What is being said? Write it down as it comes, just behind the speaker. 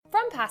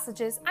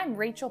Passages, I'm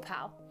Rachel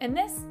Powell, and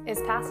this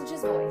is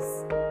Passages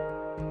Voice.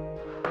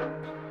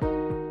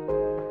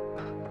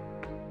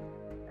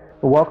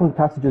 Well, welcome to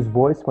Passages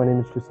Voice. My name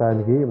is Josiah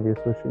McGee. I'm the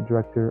Associate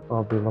Director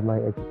of the Alumni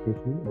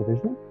Education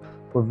Division.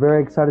 We're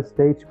very excited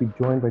today to be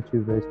joined by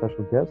two very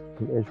special guests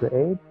from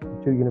IsraAid,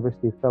 two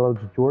University Fellows,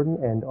 Jordan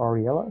and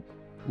Ariella.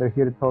 They're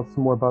here to tell us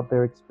some more about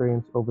their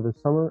experience over the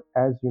summer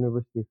as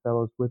University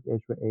Fellows with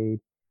IsraAid,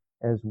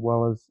 as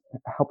well as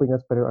helping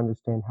us better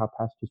understand how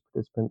Passages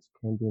participants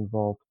can be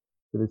involved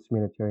with this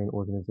humanitarian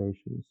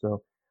organization.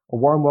 So a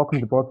warm welcome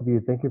to both of you.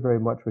 Thank you very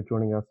much for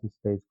joining us in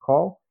today's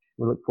call.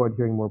 We look forward to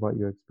hearing more about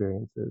your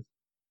experiences.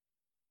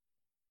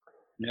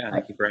 Yeah,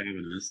 thank you for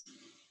having us.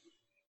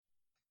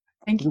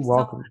 Thank you. You're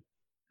welcome.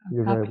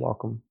 You're very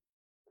welcome.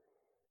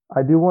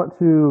 I do want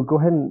to go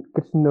ahead and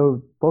get to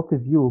know both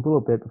of you a little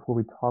bit before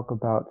we talk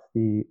about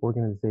the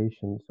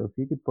organization. So if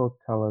you could both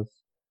tell us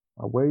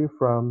where you're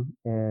from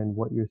and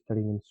what you're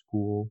studying in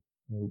school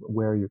and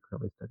where you're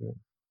currently studying.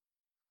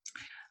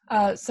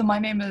 So my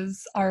name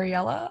is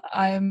Ariella.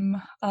 I'm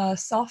a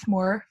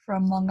sophomore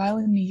from Long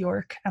Island, New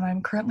York, and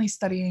I'm currently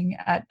studying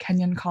at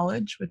Kenyon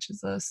College, which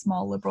is a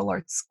small liberal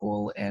arts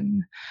school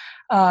in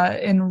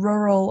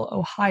rural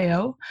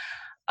Ohio.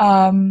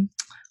 I'm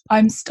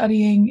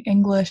studying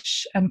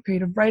English and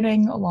creative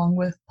writing along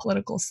with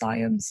political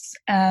science,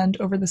 and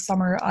over the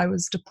summer I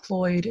was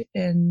deployed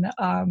in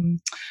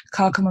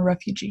Kakuma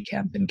refugee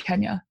camp in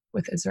Kenya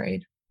with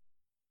IsraAid.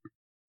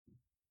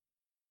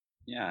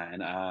 Yeah,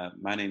 and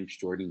my name's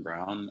Jordan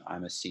Brown.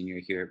 I'm a senior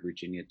here at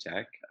Virginia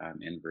Tech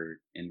in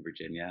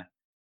Virginia.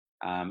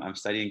 I'm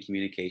studying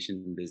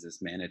communication and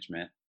business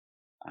management,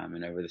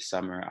 and over the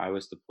summer I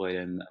was deployed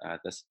in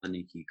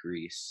Thessaloniki,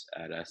 Greece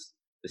at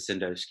the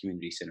Syndos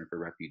Community Center for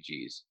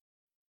Refugees.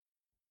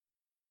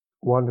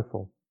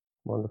 Wonderful.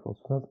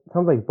 So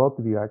sounds like both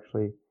of you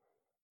actually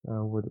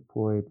were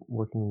deployed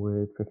working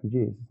with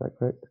refugees. Is that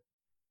correct?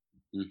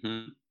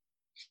 Mm-hmm.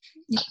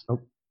 Oh,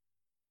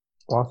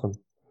 awesome.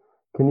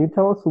 Can you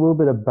tell us a little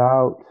bit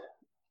about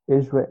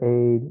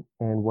IsraAid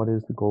and what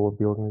is the goal of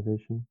the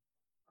organization?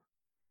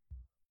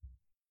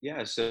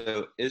 Yeah,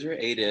 so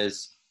IsraAid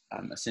is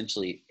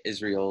essentially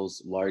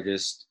Israel's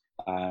largest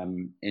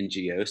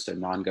NGO, so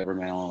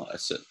non-governmental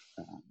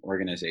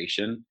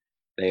organization.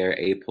 They are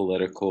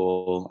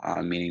apolitical,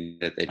 meaning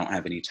that they don't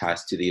have any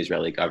ties to the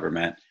Israeli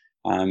government.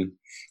 And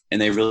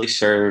they really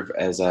serve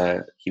as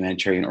a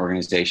humanitarian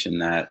organization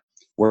that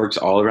works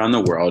all around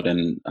the world,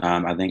 and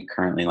I think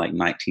currently like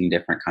 19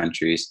 different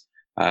countries,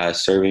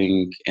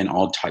 serving in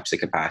all types of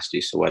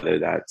capacities. So whether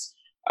that's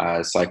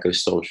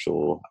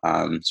psychosocial,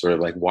 sort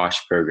of like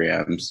WASH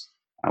programs,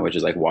 which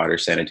is like water,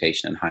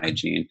 sanitation, and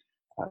hygiene,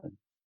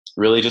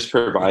 really just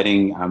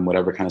providing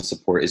whatever kind of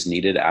support is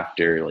needed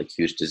after like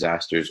huge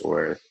disasters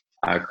or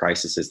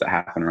crises that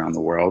happen around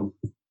the world.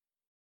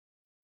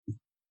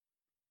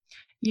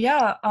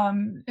 Yeah,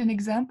 an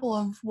example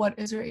of what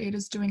IsraAid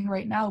is doing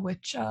right now,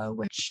 which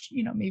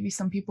maybe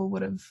some people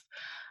would have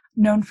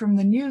known from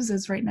the news,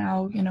 is right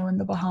now, in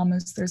the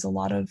Bahamas, there's a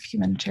lot of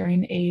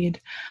humanitarian aid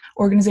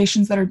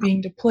organizations that are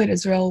being deployed.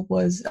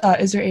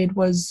 IsraAid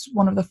was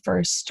one of the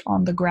first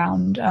on the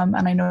ground,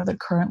 and I know that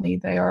currently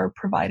they are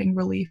providing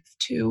relief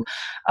to,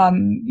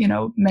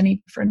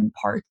 many different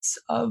parts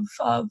of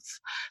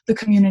the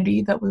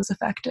community that was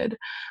affected.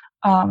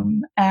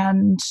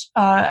 As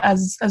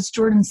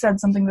Jordan said,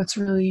 something that's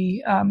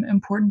really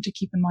important to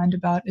keep in mind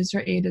about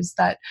IsraAid is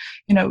that,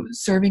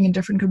 serving in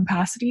different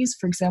capacities.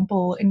 For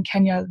example, in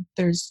Kenya,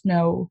 there's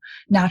no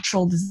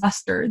natural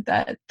disaster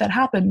that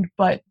happened,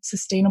 but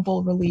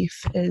sustainable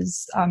relief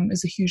is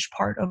a huge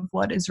part of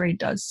what IsraAid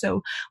does.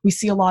 So we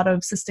see a lot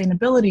of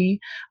sustainability,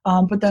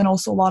 but then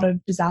also a lot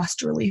of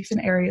disaster relief in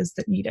areas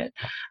that need it.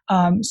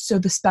 So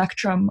the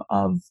spectrum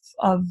of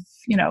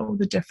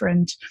the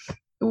different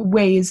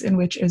ways in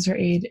which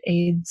IsraAid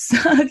aids,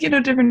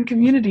 different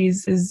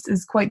communities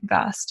is quite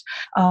vast.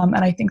 And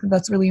I think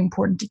that's really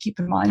important to keep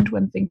in mind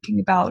when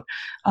thinking about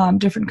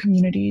different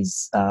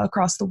communities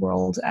across the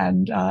world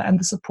and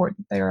the support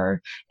that they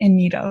are in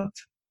need of,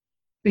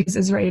 because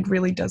IsraAid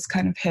really does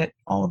kind of hit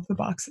all of the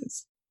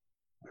boxes.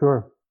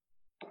 Sure.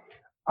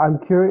 I'm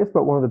curious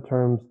about one of the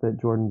terms that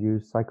Jordan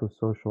used,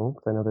 psychosocial,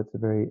 because I know that's a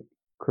very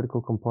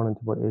critical component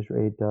of what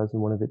IsraAid does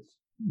and one of its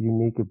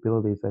unique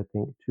abilities, I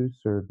think, to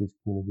serve these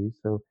communities.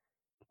 So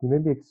can you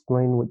maybe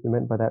explain what you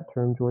meant by that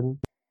term, Jordan?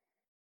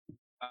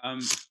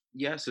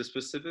 Yeah, so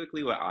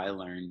specifically what I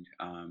learned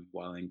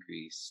while in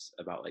Greece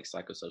about like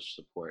psychosocial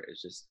support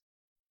is just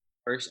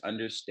first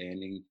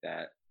understanding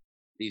that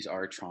these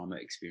are trauma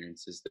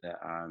experiences that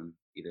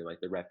either like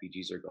the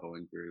refugees are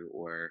going through,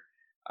 or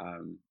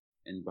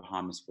in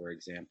Bahamas, for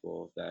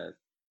example, that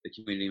the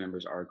community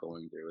members are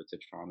going through. It's a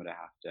trauma to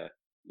have to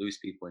lose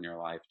people in your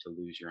life, to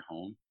lose your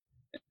home.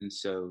 And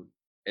so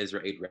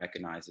IsraAid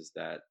recognizes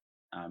that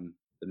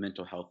the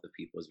mental health of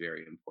people is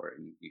very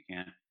important. You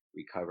can't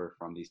recover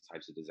from these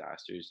types of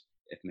disasters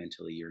if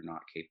mentally you're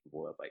not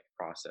capable of like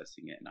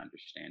processing it and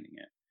understanding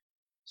it.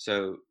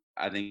 So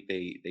I think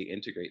they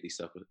integrate these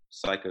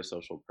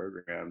psychosocial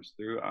programs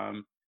through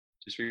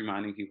just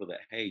reminding people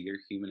that, hey, you're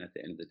human at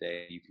the end of the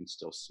day. You can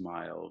still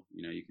smile,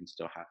 you can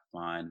still have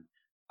fun.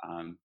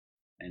 Um,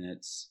 and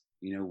it's,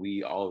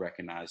 we all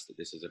recognize that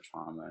this is a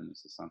trauma and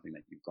this is something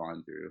that you've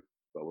gone through,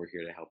 but we're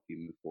here to help you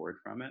move forward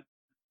from it.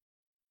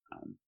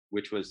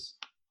 Which was,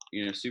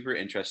 super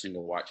interesting to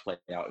watch play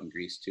out in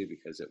Greece too,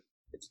 because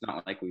it's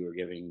not like we were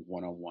giving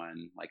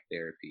one-on-one like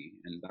therapy,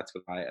 and that's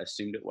what I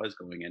assumed it was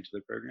going into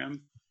the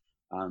program.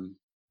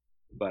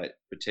 But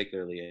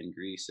particularly in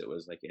Greece, it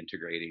was like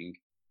integrating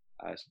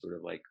sort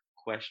of like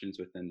questions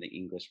within the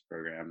English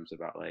programs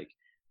about like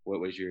what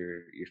was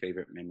your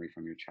favorite memory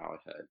from your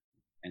childhood,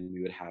 and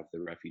we would have the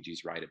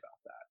refugees write about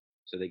that,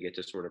 so they get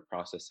to sort of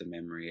process the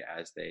memory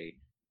as they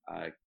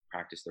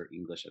practice their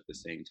English at the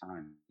same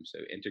time. So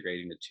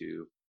integrating the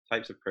two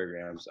types of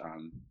programs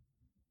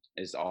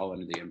is all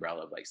under the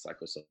umbrella of like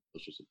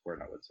psychosocial support,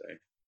 I would say.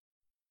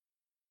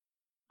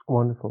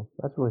 Wonderful.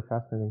 That's really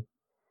fascinating.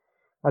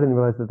 I didn't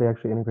realize that they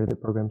actually integrated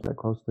programs that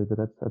closely, but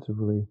that's a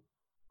really,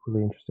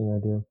 really interesting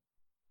idea.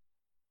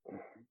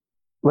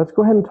 Let's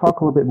go ahead and talk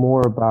a little bit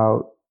more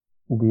about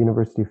the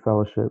university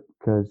fellowship,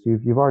 because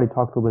you've already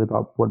talked a little bit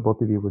about what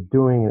both of you were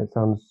doing, and it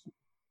sounds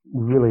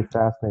really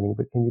fascinating.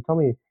 But can you tell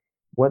me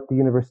what the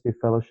University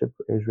Fellowship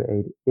for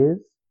IsraAid is,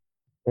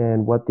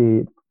 and what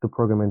the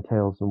program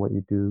entails, and what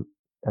you do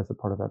as a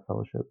part of that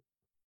fellowship?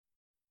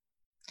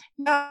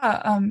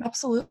 Yeah,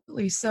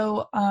 absolutely.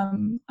 So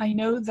I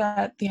know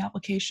that the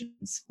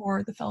applications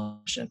for the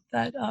fellowship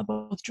that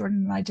both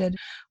Jordan and I did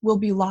will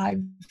be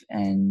live,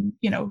 and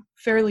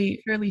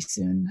fairly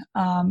soon.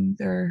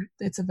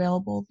 It's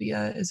available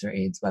via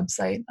IsraAid's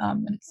website,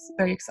 and it's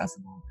very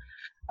accessible.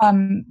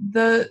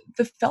 The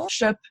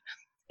fellowship,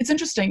 it's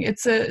interesting.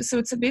 It's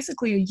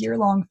basically a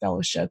year-long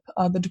fellowship.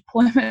 The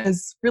deployment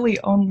is really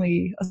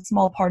only a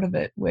small part of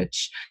it,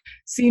 which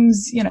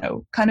seems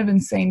kind of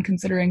insane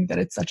considering that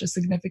it's such a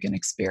significant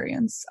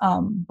experience.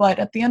 But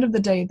at the end of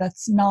the day,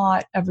 that's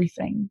not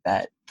everything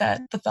that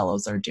the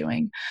fellows are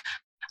doing.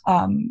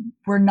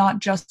 We're not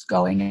just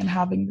going and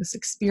having this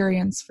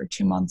experience for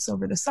 2 months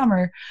over the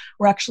summer.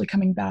 We're actually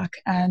coming back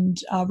and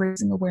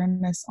raising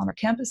awareness on our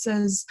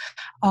campuses.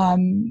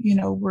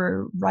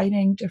 We're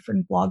writing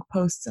different blog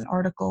posts and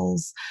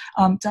articles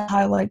to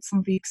highlight some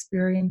of the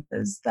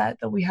experiences that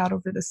we had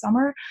over the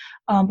summer,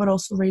 but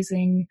also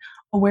raising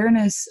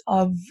awareness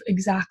of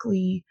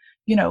exactly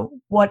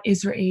what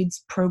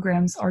IsraAid's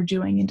programs are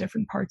doing in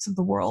different parts of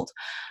the world.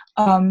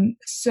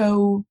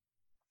 So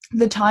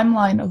the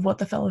timeline of what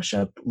the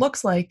fellowship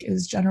looks like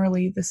is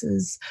generally this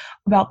is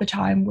about the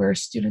time where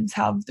students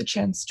have the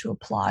chance to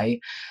apply,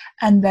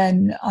 and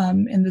then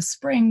in the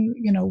spring,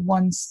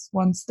 once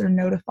they're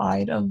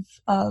notified of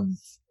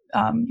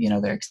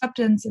their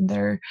acceptance and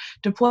their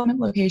deployment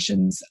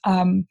locations,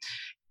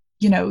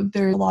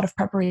 there's a lot of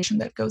preparation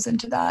that goes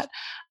into that,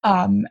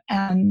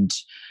 and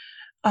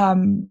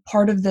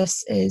part of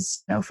this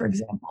is, for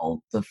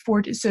example, the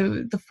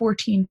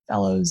 14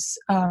 fellows,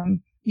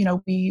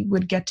 we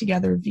would get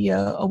together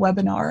via a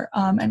webinar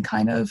and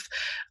kind of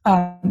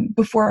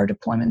before our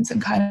deployments and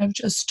kind of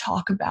just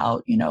talk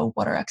about,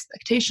 what our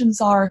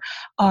expectations are,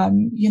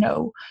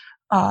 how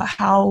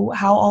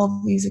all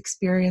of these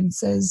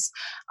experiences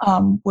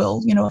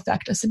will,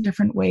 affect us in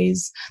different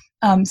ways.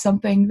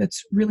 Something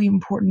that's really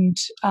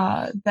important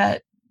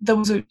that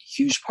was a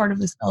huge part of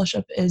this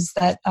fellowship is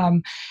that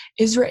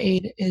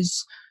IsraAid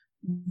is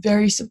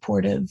very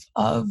supportive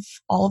of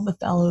all of the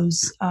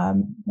fellows,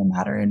 no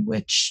matter in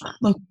which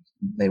location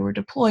they were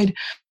deployed.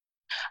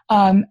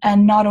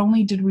 And not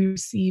only did we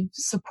receive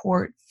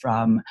support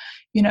from,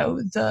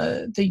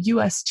 the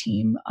U.S.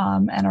 team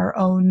and our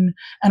own,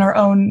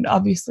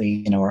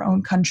 obviously, our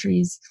own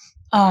countries,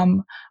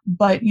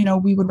 but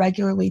we would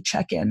regularly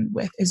check in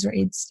with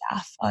IsraAid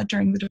staff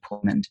during the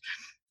deployment.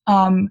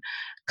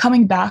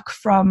 Coming back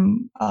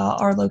from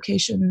our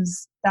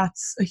locations,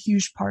 that's a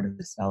huge part of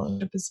this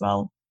fellowship as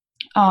well.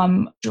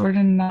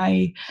 Jordan and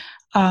I,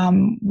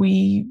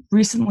 we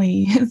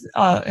recently,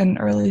 in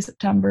early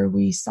September,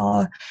 we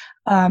saw,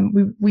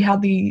 we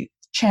had the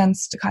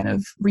chance to kind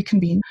of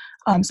reconvene.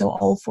 So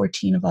all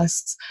 14 of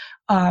us,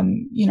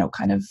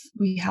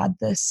 we had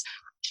this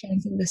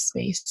chance in this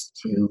space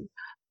to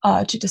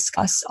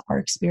discuss our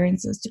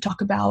experiences, to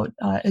talk about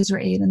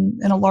IsraAid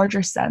in a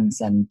larger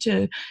sense, and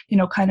to,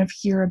 kind of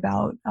hear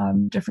about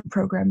different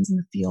programs in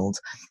the field.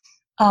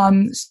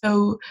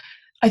 So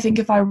I think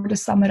if I were to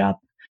sum it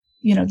up,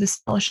 this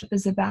fellowship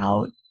is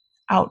about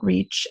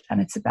outreach, and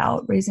it's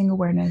about raising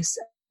awareness,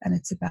 and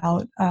it's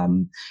about,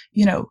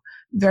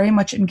 very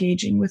much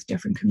engaging with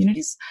different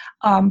communities,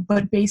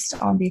 but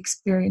based on the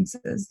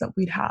experiences that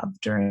we'd have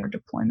during our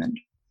deployment.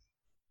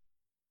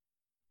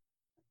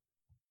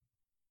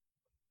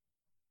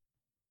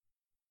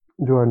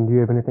 Jordan, do you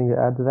have anything to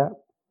add to that?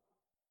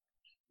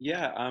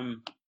 Yeah,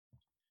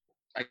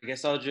 I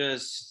guess I'll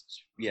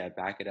just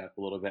back it up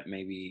a little bit,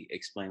 maybe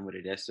explain what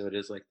it is. So it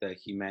is like the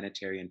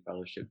humanitarian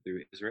fellowship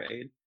through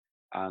IsraAid,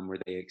 where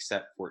they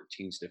accept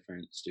 14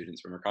 different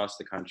students from across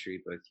the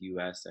country, both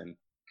U.S. and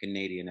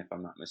Canadian, if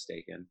I'm not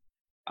mistaken.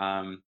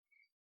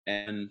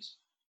 And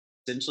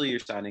essentially you're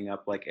signing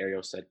up, like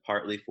Ariel said,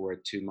 partly for a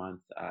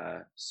 2-month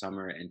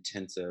summer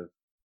intensive,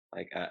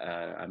 like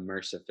a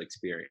immersive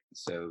experience.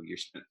 So you're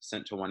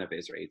sent to one of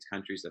Israel's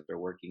countries that they're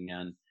working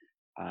in.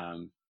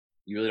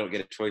 You really don't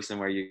get a choice in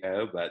where you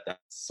go, but that's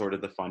sort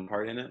of the fun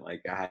part in it.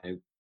 Like I had no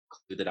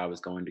clue that I was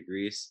going to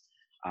Greece.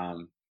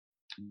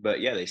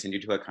 But yeah, they send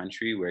you to a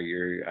country where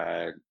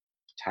you're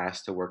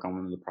tasked to work on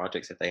one of the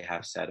projects that they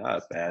have set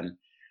up. And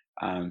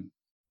I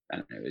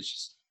don't know, it's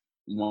just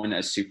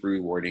a super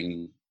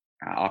rewarding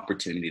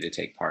opportunity to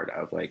take part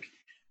of. Like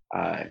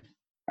I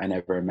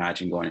never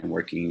imagined going and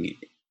working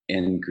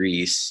in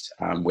Greece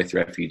with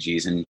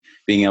refugees and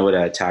being able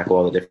to tackle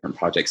all the different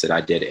projects that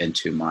I did in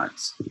 2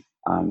 months.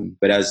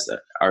 But as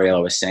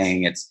Ariella was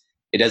saying,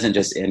 it doesn't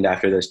just end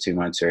after those 2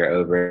 months are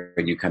over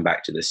and you come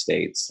back to the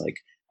States. Like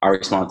our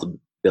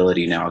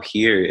responsibility now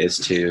here is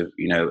to,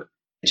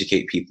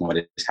 educate people on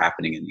what is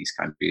happening in these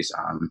countries,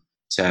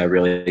 to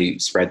really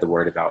spread the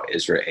word about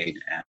Israel Aid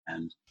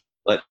and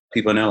let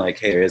people know, like,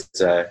 hey, there is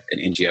an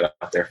NGO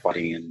out there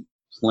fighting in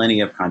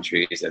plenty of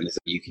countries, and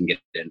you can get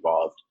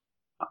involved.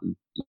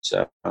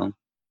 So,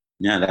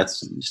 yeah, that's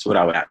just what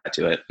I would add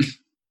to it.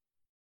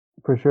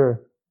 For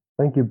sure.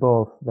 Thank you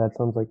both. That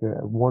sounds like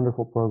a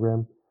wonderful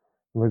program.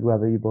 We're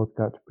glad that you both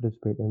got to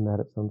participate in that.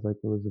 It sounds like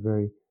it was a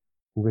very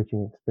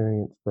enriching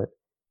experience. But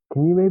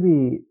can you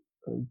maybe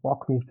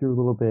walk me through a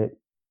little bit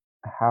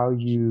how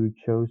you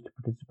chose to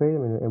participate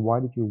and why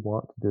did you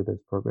want to do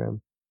this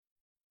program?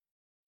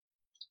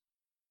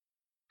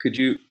 Could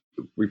you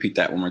repeat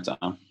that one more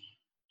time?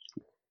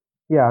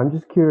 Yeah, I'm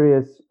just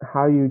curious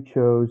how you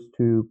chose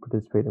to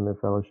participate in the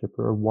fellowship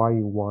or why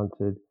you wanted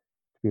to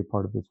be a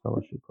part of this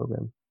fellowship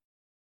program.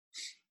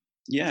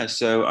 Yeah,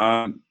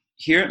 so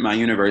here at my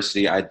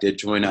university, I did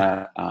join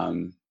a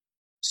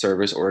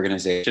service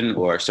organization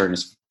or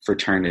service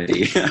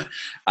fraternity,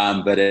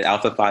 but at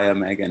Alpha Phi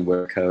Omega, and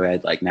we're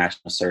co-ed, like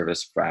national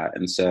service frat.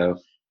 And so,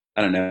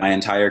 I don't know, my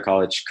entire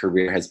college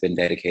career has been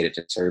dedicated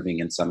to serving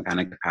in some kind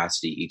of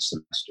capacity each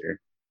semester.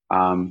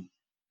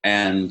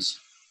 And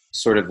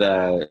sort of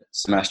the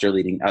semester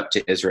leading up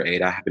to Israel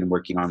Aid, I have been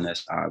working on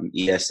this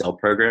ESL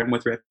program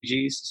with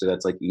refugees. So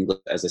that's like English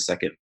as a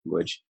second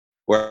language,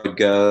 where I would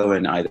go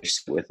and either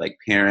sit with like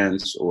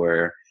parents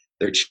or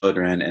their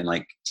children and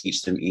like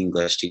teach them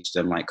English, teach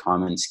them like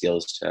common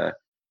skills to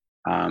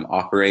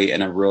operate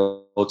in a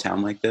rural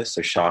town like this.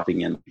 So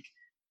shopping in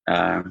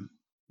like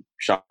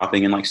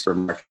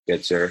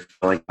supermarkets or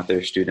filling out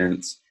their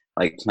students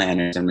like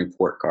planners and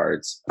report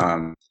cards.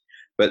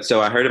 But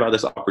so I heard about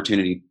this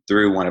opportunity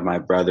through one of my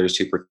brothers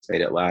who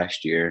participated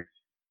last year.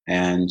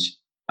 And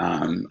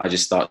I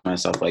just thought to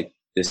myself, like,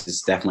 this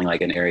is definitely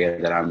like an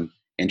area that I'm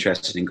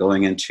interested in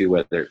going into,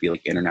 whether it be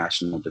like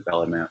international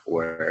development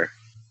or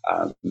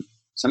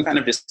some kind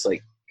of just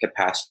like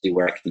capacity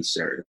where I can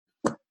serve.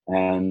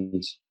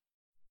 And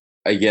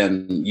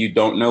again, you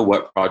don't know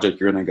what project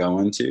you're going to go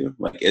into.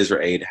 Like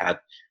Israel Aid had,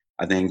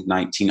 I think,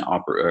 19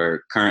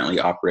 currently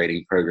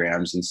operating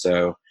programs. And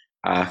so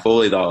I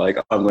fully thought like,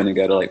 oh, I'm going to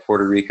go to like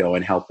Puerto Rico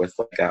and help with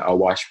like a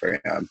wash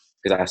program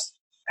because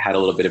I had a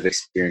little bit of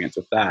experience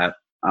with that.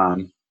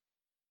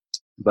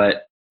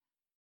 But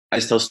I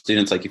just tell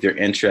students, like, if you're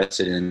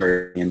interested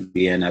in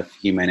being a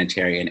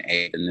humanitarian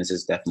aid, then this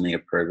is definitely a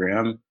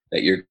program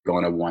that you're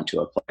going to want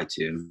to apply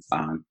to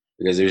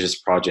because there's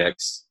just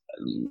projects,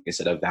 like I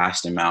said, a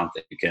vast amount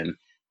that you can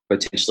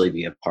potentially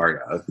be a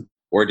part of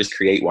or just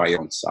create while you're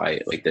on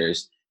site. Like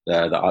there's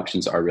the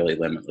options are really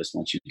limitless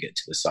once you get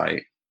to the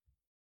site.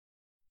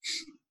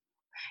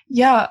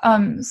 Yeah,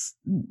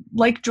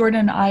 like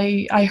Jordan,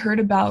 I heard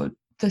about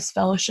this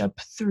fellowship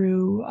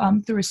through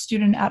a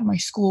student at my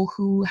school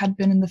who had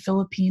been in the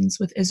Philippines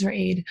with Israel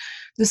Aid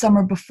the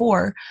summer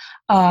before,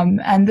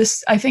 and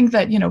this, I think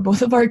that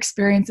both of our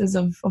experiences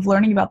of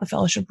learning about the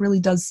fellowship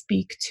really does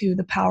speak to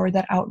the power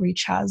that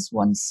outreach has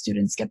once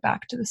students get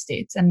back to the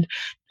States. And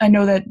I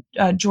know that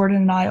Jordan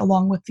and I,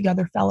 along with the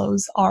other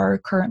fellows, are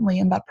currently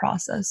in that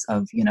process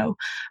of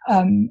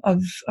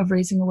of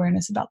raising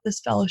awareness about this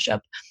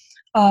fellowship.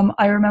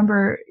 I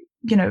remember,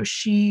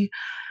 she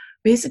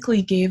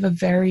basically gave a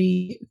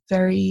very,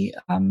 very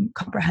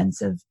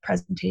comprehensive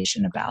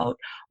presentation about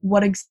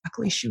what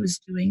exactly she was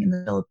doing in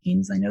the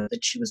Philippines. I know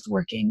that she was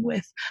working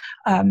with,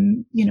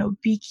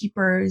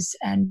 beekeepers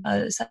and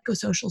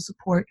psychosocial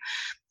support.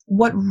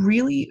 What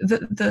really,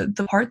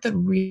 the part that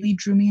really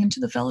drew me into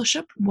the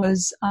fellowship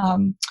was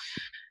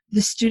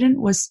the student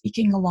was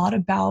speaking a lot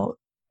about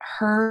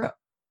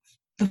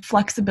the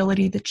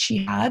flexibility that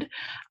she had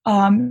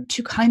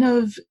to kind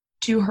of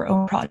do her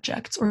own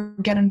projects or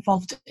get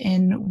involved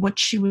in what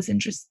she was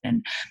interested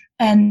in.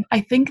 And I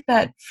think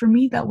that for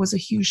me, that was a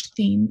huge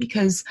theme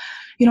because,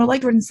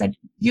 like Jordan said,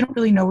 you don't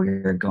really know where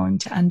you're going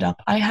to end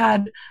up. I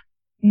had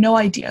no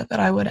idea that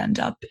I would end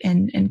up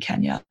in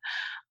Kenya.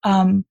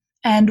 And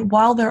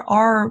while there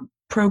are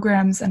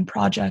programs and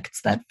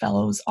projects that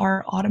fellows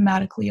are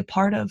automatically a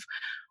part of,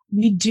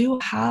 we do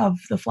have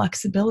the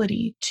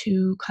flexibility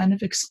to kind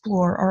of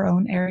explore our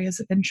own areas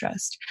of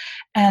interest.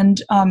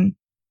 And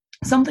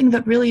something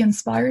that really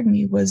inspired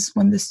me was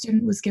when the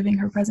student was giving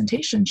her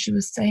presentation, she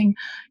was saying,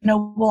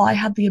 well, I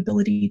had the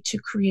ability to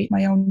create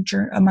my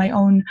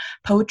own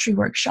poetry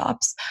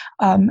workshops,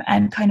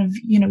 and kind of,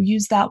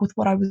 use that with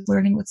what I was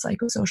learning with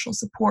psychosocial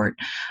support.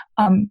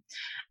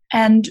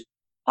 And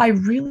I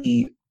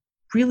really,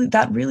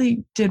 that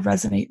really did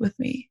resonate with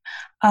me.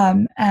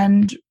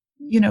 And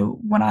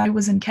when I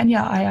was in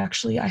Kenya, I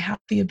had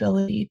the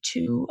ability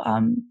to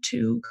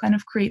kind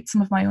of create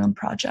some of my own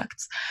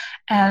projects,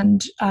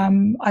 and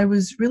I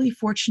was really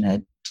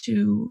fortunate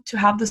to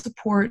have the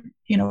support,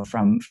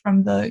 from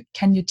the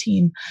Kenya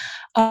team.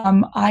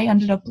 I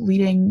ended up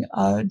leading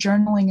a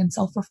journaling and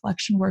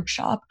self-reflection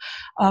workshop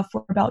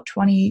for about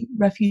 20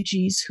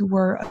 refugees who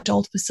were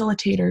adult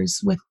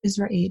facilitators with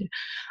IsraAid,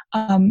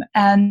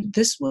 and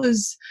this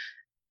was,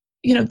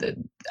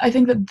 I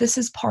think that this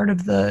is part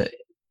of the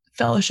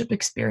fellowship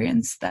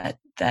experience that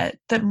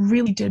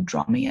really did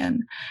draw me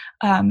in.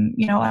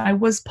 I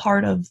was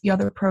part of the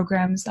other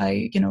programs.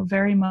 I,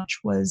 very much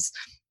was,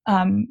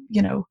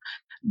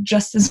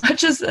 just as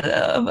much as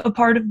a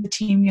part of the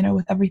team,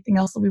 with everything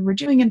else that we were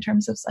doing in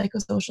terms of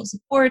psychosocial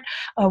support,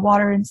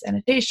 water and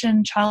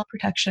sanitation, child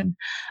protection.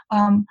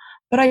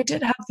 But I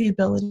did have the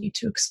ability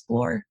to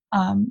explore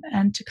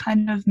and to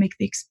kind of make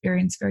the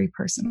experience very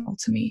personal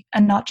to me,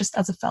 and not just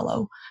as a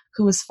fellow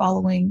who was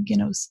following,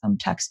 some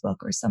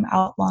textbook or some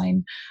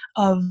outline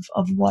of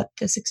what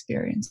this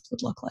experience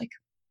would look like.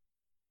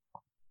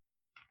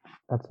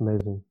 That's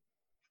amazing.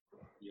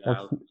 Yeah.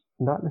 That's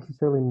not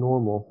necessarily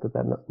normal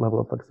that level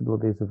of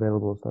flexibility is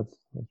available. So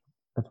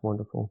that's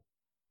wonderful.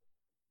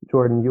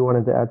 Jordan, you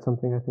wanted to add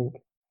something, I think?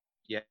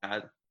 Yeah,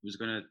 I was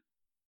going to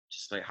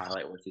just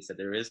highlight what he said.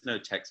 There is no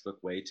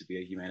textbook way to be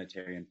a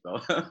humanitarian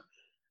fellow.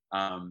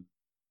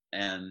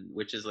 And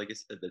which is, like I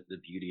said, the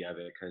beauty of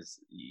it, because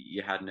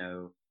you had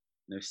no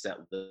set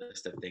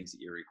list of things that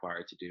you're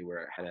required to do,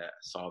 where it had to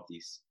solve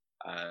these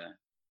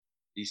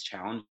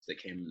challenges that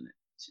came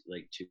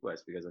to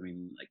us, because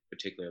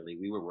particularly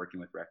we were working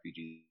with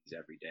refugees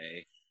every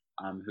day,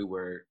 who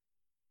were,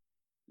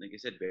 like I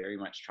said, very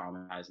much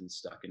traumatized and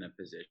stuck in a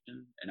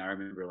position. And I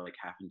remember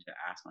having to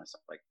ask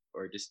myself,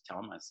 or just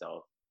tell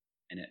myself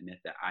and admit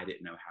that I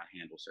didn't know how to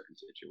handle certain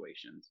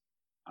situations.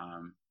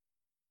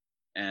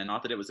 And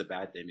not that it was a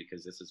bad thing,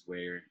 because this is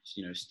where,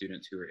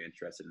 students who are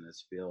interested in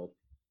this field,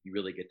 you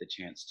really get the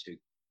chance to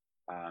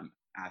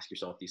ask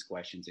yourself these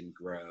questions and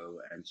grow,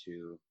 and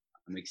to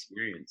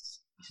experience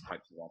these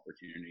types of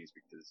opportunities,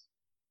 because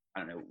I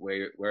don't know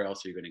where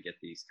else are you going to get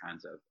these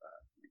kinds of,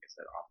 like I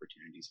said,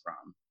 opportunities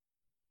from.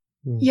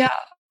 Yeah,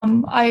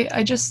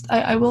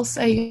 I will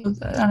say,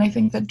 and I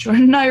think that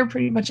Jordan and I are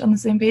pretty much on the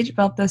same page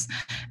about this.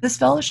 This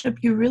fellowship,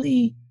 you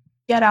really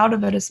get out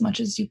of it as much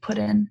as you put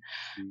in,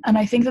 and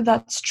I think that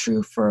that's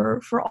true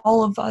for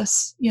all of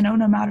us. No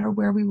matter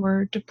where we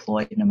were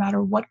deployed, no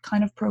matter what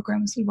kind of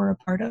programs we were a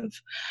part of.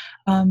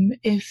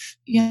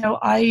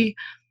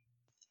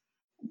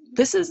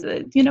 This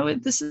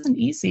isn't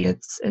easy.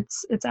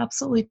 It's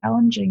absolutely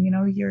challenging.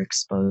 You're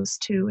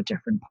exposed to a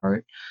different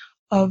part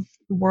of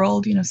the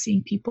world,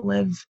 seeing people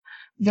live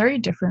very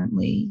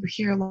differently. You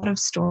hear a lot of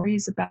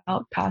stories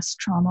about past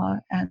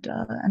trauma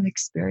and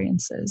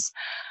experiences.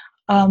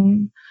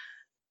 And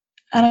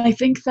I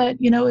think that,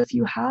 if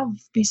you have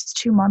these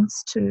 2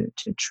 months to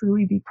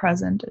truly be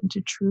present, and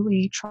to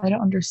truly try to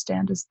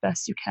understand as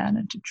best you can,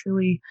 and to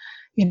truly,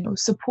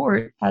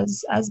 support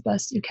as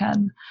best you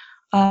can,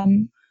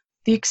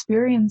 the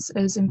experience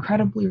is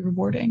incredibly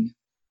rewarding.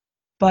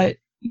 But,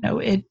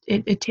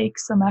 it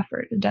takes some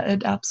effort.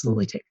 It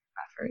absolutely takes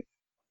some effort.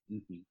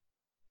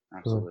 Mm-hmm.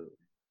 Absolutely.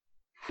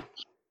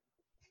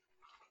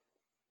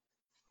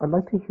 I'd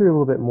like to hear a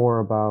little bit more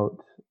about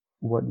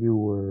what you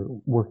were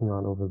working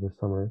on over the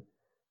summer.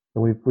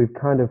 And we've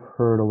kind of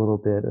heard a little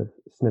bit of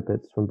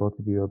snippets from both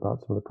of you about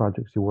some of the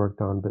projects you worked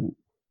on, but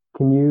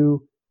can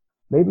you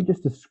maybe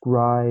just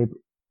describe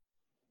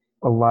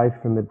a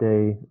life in the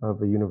day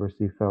of a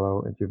university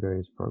fellow at your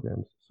various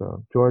programs?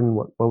 So Jordan,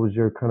 what was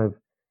your kind of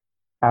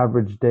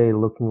average day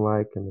looking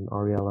like? And then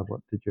Ariella,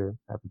 what did your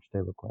average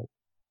day look like?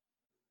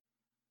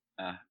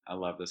 I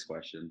love this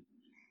question.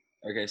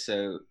 Okay,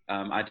 so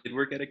I did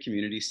work at a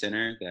community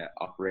center that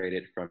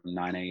operated from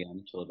 9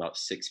 a.m. till about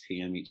 6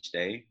 p.m. each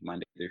day,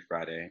 Monday through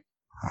Friday.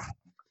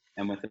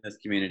 And within this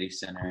community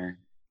center,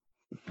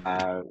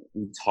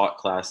 we taught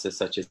classes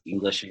such as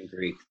English and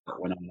Greek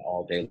that went on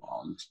all day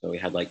long. So we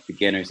had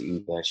beginners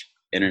English,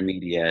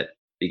 intermediate,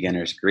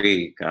 beginners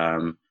Greek,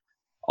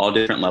 all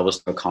different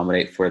levels to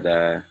accommodate for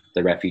the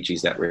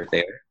refugees that were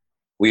there.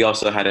 We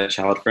also had a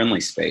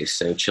child-friendly space,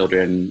 so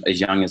children as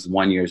young as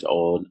 1 year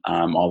old,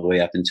 all the way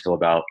up until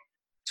about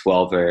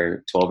 12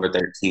 or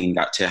 13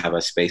 got to have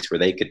a space where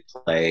they could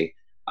play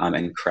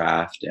and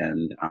craft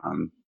and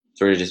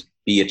sort of just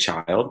be a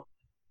child.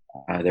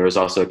 There was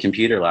also a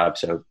computer lab,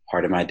 so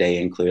part of my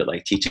day included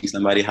teaching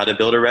somebody how to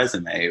build a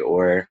resume,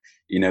 or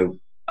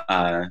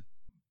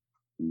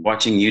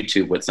watching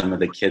YouTube with some of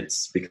the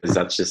kids, because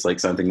that's just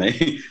something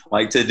they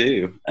like to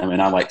do. I mean,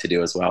 I like to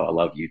do as well. I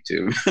love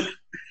YouTube.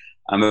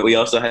 But we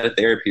also had a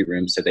therapy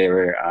room, so they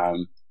were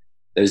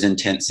those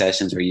intense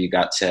sessions where you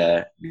got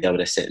to be able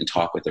to sit and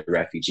talk with a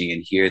refugee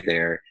and hear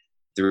their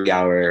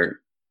 3-hour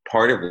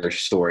part of their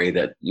story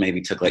that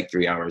maybe took like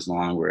 3 hours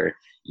long, where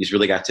you just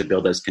really got to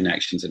build those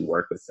connections and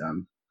work with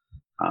them.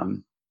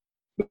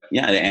 But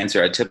yeah, to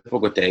answer, a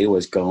typical day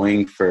was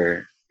going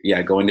to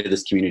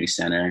this community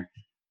center,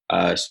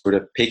 sort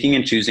of picking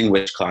and choosing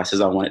which classes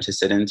I wanted to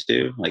sit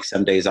into. Like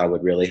some days I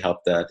would really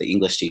help the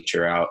English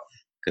teacher out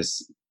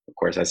because, of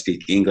course, I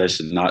speak English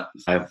and not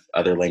 5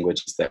 other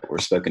languages that were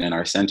spoken in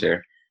our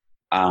center.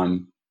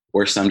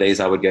 Or some days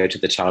I would go to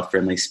the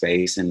child-friendly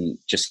space and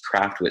just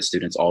craft with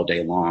students all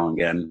day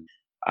long, and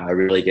I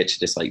really get to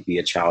just like be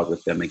a child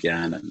with them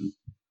again.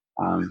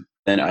 And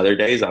then other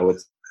days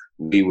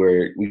we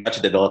got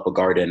to develop a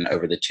garden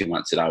over the 2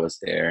 months that I was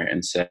there,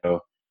 and so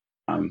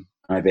I'm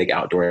a big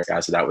outdoor guy,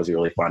 so that was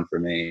really fun for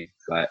me.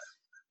 But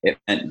it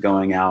meant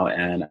going out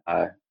and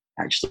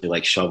actually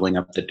like shoveling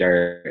up the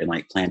dirt and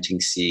like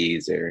planting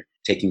seeds or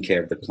taking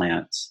care of the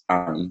plants.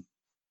 And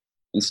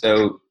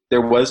so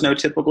there was no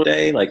typical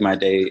day. Like my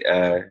day,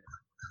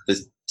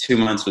 the 2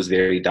 months was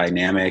very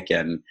dynamic,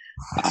 and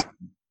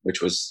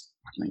which was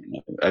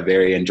a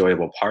very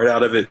enjoyable part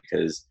out of it,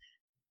 because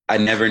I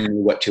never knew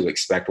what to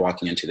expect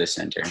walking into the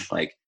center.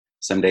 Like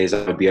some days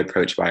I would be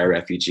approached by a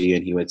refugee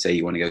and he would say,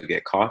 "You want to go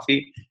get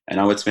coffee?" And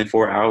I would spend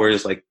 4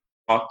 hours like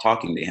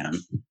talking to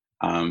him.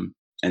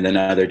 And then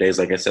other days,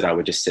 like I said, I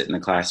would just sit in the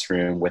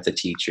classroom with a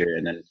teacher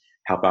and then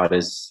help out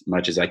as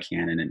much as I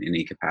can in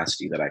any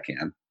capacity that I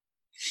can.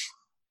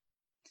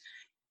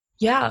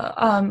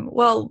 Yeah.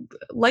 Well,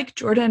 like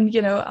Jordan,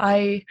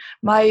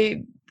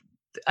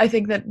 I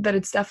think that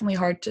it's definitely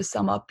hard to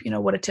sum up,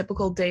 what a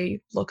typical day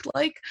looked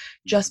like,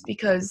 just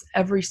because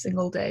every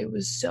single day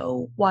was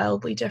so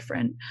wildly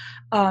different.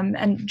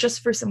 And just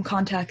for some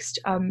context,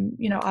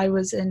 I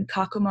was in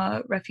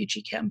Kakuma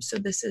refugee camp. So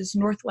this is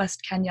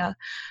northwest Kenya.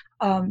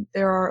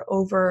 There are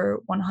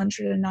over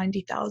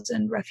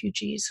 190,000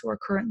 refugees who are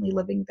currently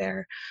living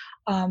there.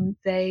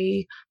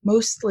 They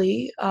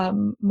mostly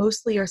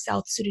are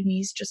South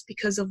Sudanese just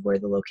because of where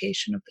the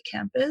location of the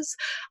camp is.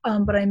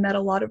 But I met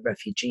a lot of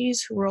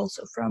refugees who were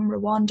also from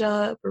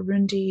Rwanda,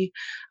 Burundi,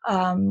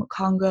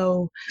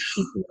 Congo,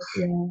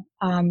 Ethiopia,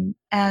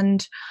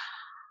 and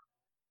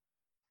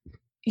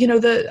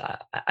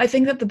I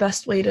think that the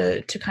best way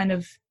to kind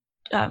of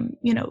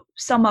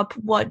sum up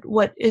what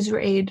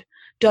IsraAid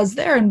does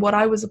there and what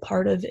I was a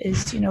part of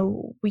is,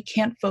 we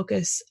can't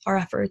focus our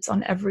efforts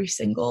on every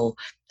single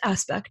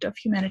aspect of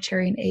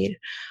humanitarian aid.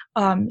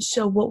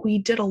 So what we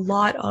did a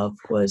lot of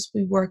was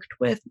we worked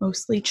with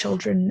mostly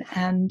children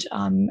and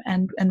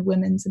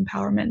women's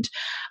empowerment.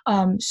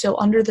 So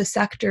under the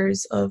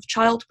sectors of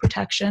child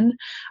protection,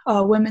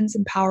 women's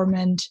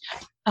empowerment,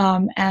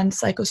 and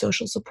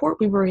psychosocial support,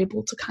 we were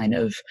able to kind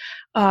of,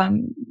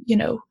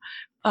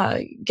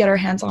 get our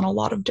hands on a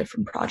lot of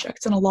different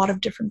projects and a lot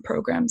of different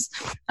programs.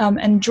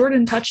 And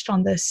Jordan touched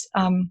on this.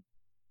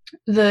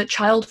 The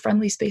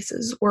child-friendly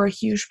spaces were a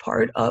huge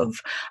part of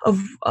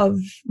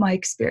my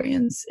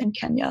experience in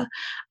Kenya.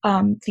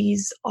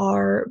 These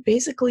are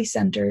basically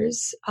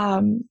centers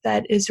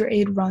that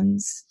IsraAid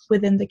runs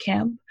within the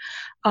camp,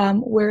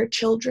 where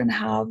children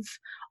have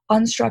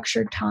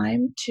unstructured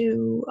time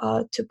to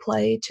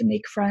play, to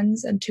make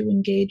friends, and to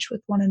engage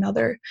with one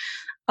another.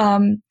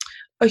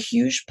 A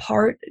huge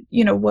part,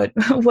 what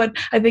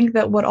I think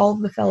that what all of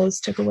the fellows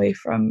took away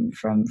from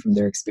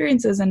their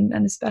experiences, and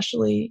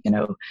especially, in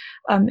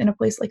a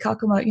place like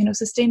Kakuma,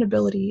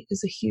 sustainability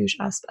is a huge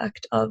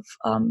aspect of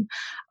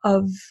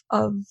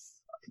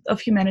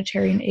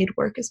humanitarian aid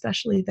work,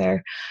 especially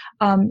there.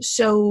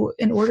 So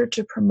in order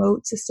to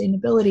promote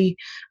sustainability,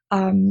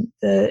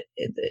 the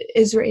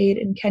IsraAid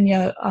in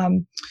Kenya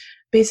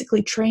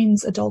basically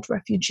trains adult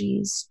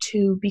refugees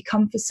to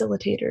become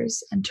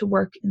facilitators and to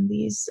work in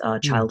these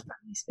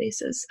child-friendly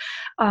spaces.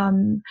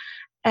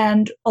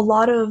 And a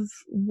lot of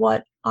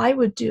what I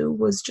would do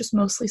was just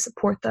mostly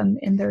support them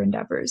in their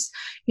endeavors.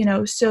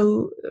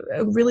 So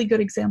a really good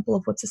example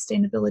of what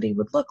sustainability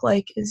would look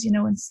like is,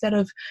 instead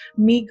of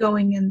me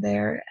going in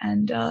there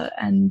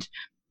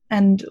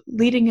and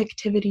leading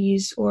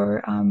activities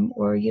or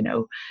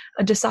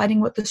deciding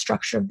what the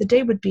structure of the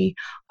day would be,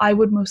 I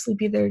would mostly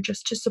be there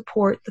just to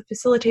support the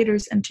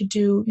facilitators and to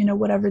do,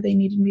 whatever they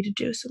needed me to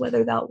do. So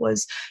whether that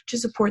was to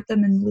support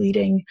them in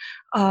leading,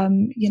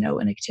 an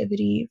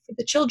activity for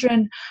the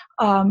children,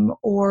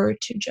 or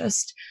to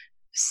just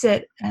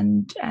sit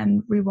and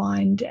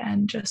rewind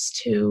and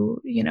just to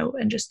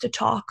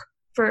talk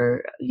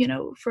for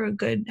a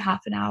good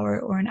half an hour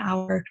or an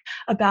hour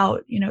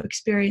about,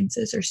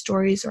 experiences or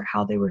stories or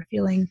how they were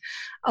feeling.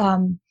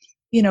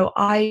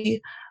 I,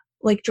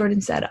 like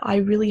Jordan said, I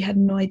really had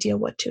no idea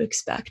what to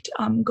expect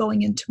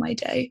going into my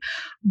day,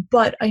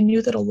 but I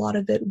knew that a lot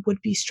of it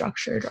would be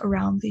structured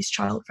around these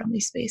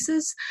child-friendly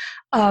spaces.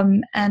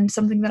 And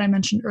something that I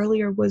mentioned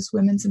earlier was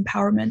women's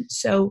empowerment.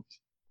 So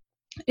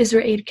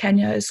IsraAid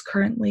Kenya is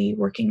currently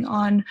working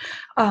on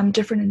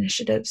different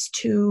initiatives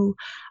to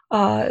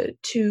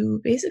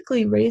to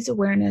basically raise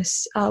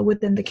awareness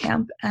within the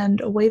camp.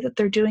 And a way that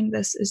they're doing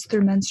this is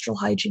through menstrual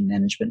hygiene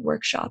management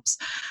workshops,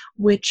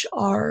 which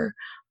are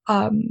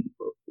from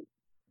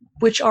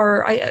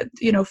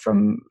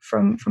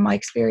my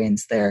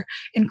experience, they're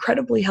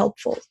incredibly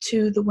helpful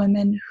to the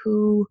women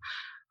who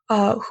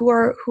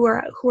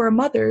are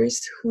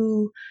mothers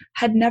who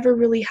had never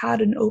really had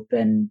an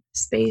open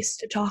space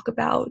to talk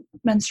about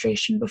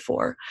menstruation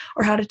before,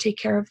 or how to take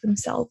care of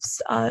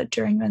themselves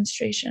during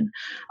menstruation.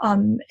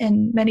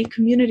 In many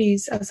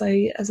communities, as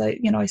I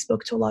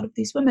spoke to a lot of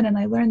these women, and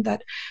I learned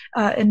that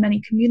in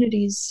many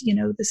communities,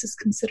 this is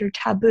considered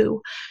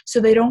taboo, so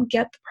they don't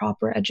get the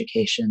proper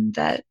education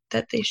that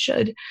they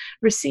should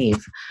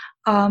receive.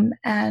 A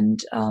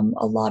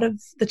lot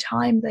of the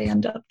time they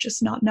end up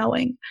just not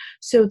knowing.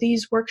 So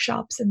these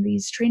workshops and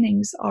these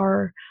trainings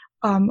are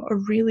a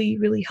really,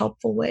 really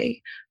helpful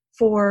way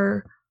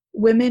for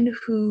women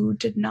who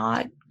did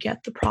not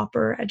get the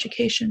proper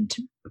education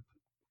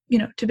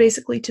to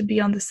basically to be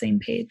on the same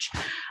page.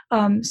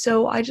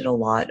 So I did a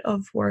lot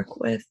of work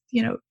with,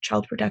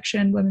 child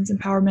protection, women's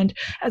empowerment.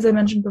 As I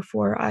mentioned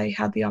before, I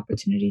had the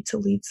opportunity to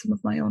lead some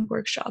of my own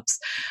workshops.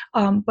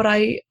 But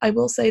I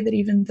will say that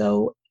even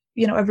though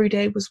every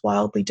day was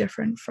wildly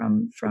different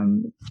from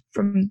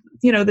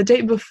the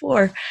day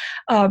before,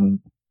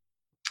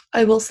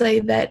 I will say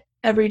that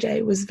every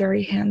day was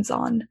very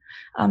hands-on,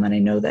 and I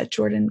know that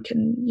Jordan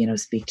can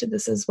speak to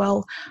this as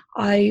well.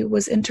 I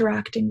was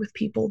interacting with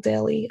people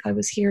daily. I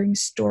was hearing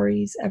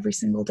stories every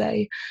single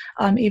day,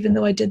 even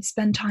though I did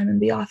spend time in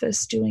the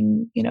office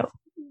doing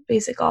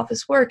basic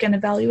office work and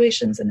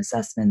evaluations and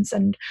assessments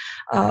and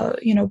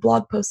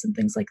blog posts and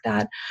things like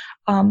that.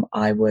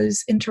 I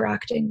was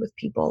interacting with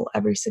people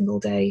every single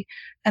day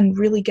and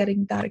really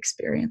getting that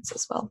experience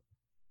as well.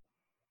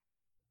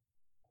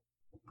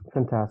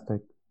 Fantastic.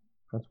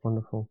 That's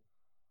wonderful.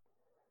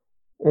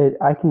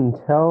 I can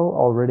tell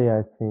already,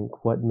 I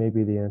think, what may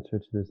be the answer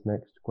to this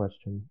next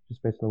question,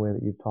 just based on the way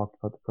that you've talked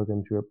about the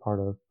programs you're a part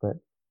of. But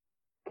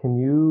can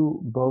you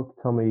both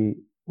tell me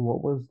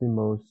what was the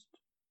most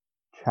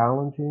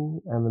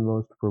challenging and the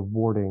most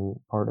rewarding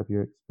part of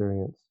your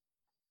experience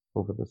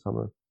over the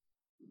summer?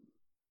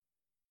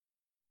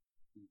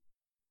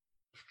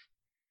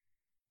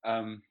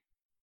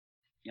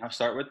 I'll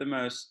start with the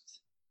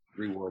most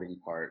rewarding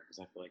part, because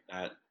I feel like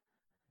that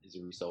is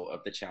a result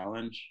of the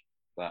challenge.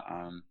 But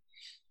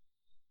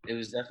it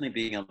was definitely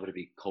being able to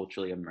be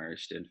culturally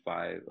immersed in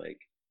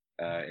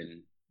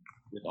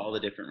with all the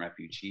different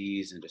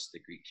refugees and just the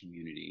Greek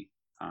community.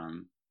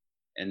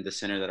 And the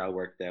center that I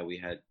worked at, we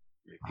had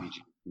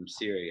refugees from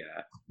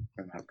Syria,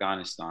 from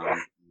Afghanistan,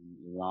 from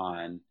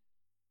Iran,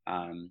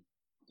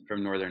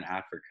 from Northern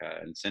Africa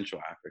and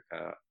Central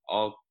Africa,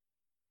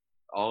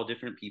 all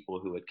different people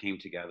who had came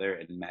together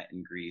and met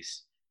in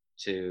Greece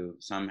to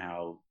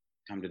somehow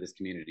come to this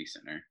community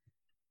center.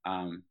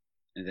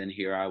 And then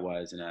here I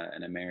was,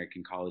 an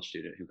American college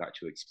student who got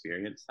to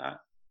experience that.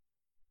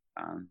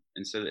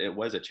 And so it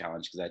was a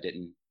challenge because I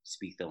didn't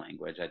speak the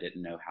language. I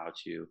didn't know how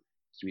to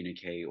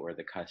communicate or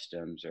the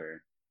customs,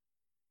 or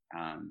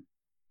I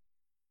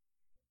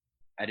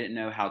didn't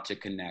know how to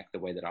connect the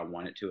way that I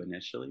wanted to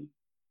initially.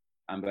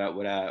 But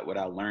what I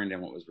learned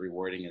and what was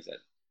rewarding is that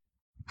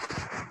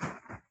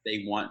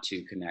they want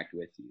to connect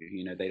with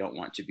you. They don't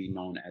want to be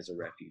known as a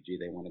refugee.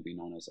 They want to be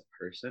known as a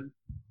person.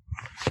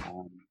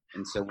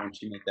 And so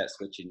once you make that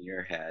switch in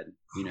your head,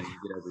 you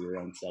get over your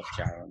own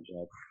self-challenge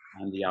of,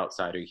 I'm the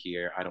outsider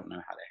here, I don't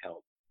know how to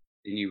help.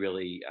 Then you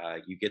really,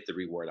 you get the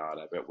reward out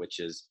of it, which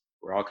is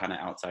we're all kind of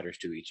outsiders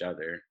to each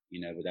other,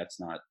 but that's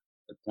not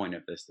the point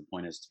of this. The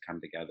point is to come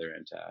together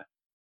and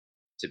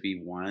to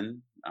be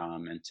one,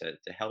 and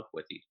to help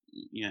with each.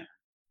 Yeah.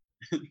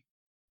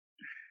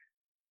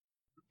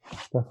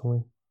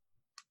 Definitely.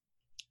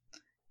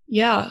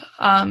 Yeah,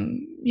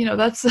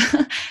 that's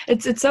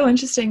it's so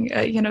interesting.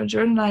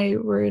 Jordan and I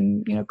were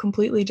in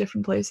completely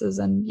different places,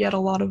 and yet a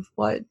lot of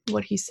what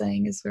he's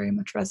saying is very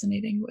much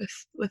resonating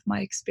with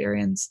my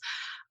experience.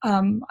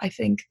 I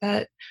think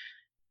that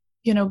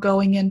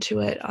going into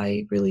it,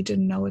 I really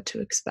didn't know what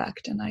to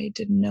expect, and I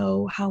didn't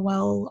know how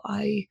well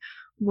I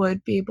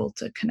would be able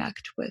to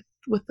connect with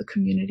the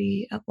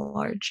community at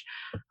large.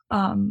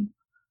 And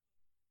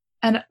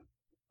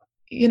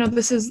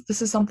this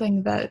is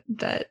something that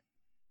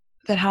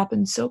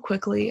happened so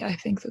quickly. I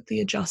think that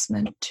the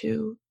adjustment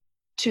to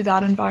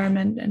that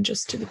environment and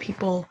just to the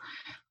people,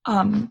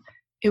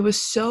 it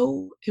was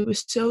so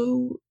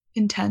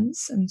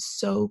intense and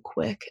so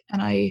quick,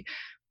 and I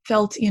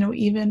felt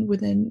even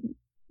within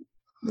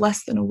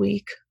less than a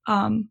week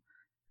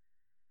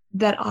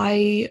that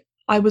I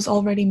was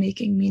already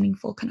making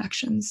meaningful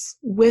connections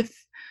with,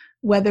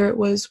 whether it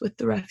was with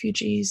the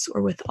refugees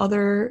or with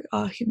other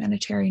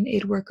humanitarian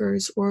aid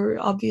workers, or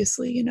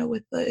obviously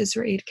with the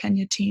IsraAid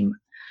Kenya team.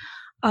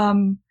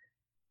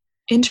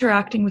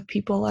 Interacting with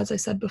people, as I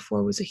said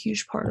before, was a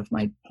huge part of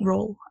my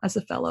role as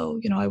a fellow.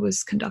 I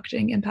was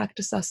conducting impact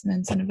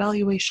assessments and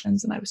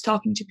evaluations, and I was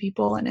talking to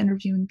people and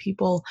interviewing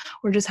people,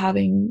 or just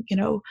having,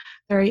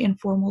 very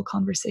informal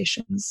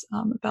conversations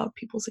about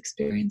people's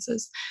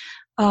experiences.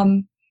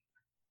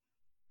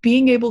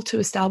 being able to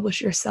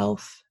establish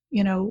yourself,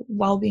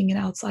 while being an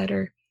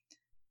outsider,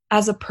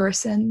 as a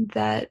person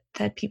that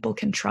people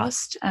can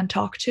trust and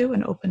talk to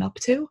and open up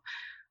to,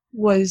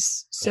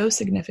 was so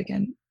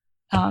significant.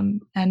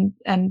 And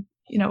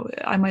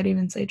I might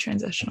even say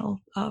transitional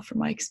from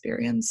my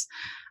experience.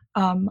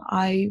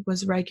 I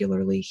was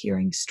regularly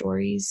hearing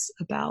stories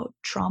about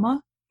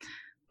trauma,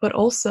 but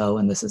also,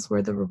 and this is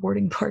where the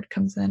rewarding part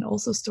comes in,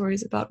 also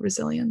stories about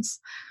resilience.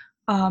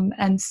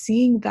 And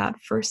seeing that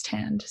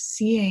firsthand,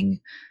 seeing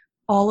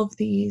all of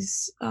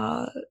these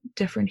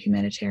different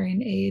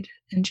humanitarian aid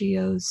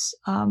NGOs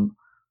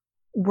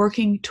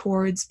working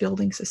towards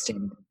building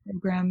sustainable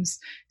programs,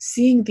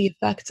 seeing the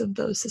effects of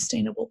those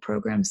sustainable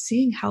programs,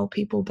 seeing how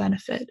people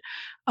benefit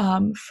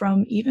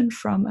from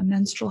a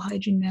menstrual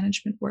hygiene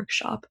management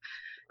workshop,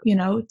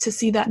 to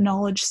see that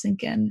knowledge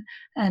sink in,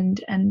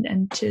 and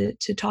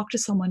to talk to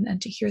someone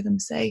and to hear them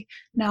say,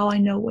 now I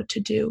know what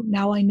to do.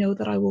 Now I know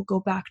that I will go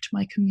back to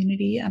my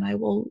community and I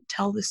will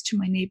tell this to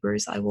my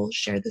neighbors. I will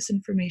share this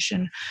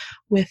information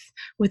with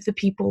the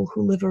people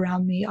who live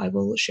around me. I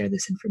will share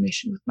this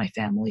information with my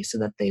family so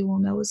that they will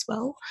know as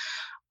well.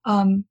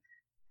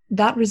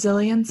 That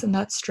resilience and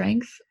that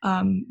strength,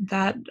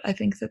 that I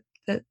think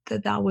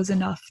that was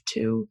enough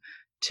to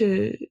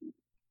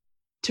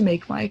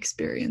make my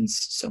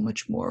experience so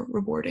much more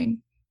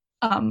rewarding.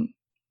 And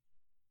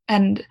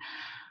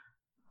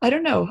I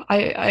don't know,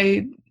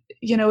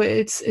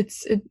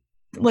 it's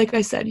like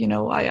I said,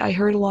 I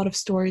heard a lot of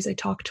stories. I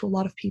talked to a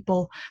lot of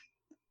people.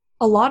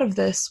 A lot of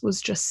this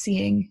was just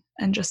seeing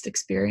and just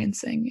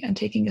experiencing and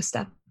taking a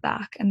step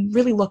back and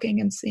really looking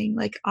and seeing,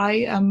 like,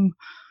 I am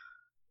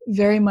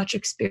very much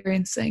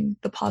experiencing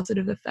the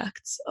positive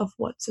effects of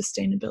what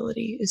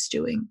sustainability is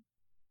doing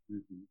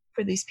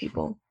for these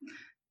people.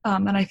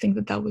 And I think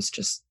that was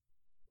just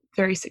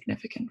very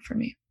significant for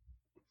me.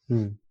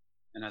 And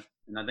I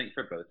think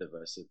for both of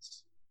us,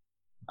 it's,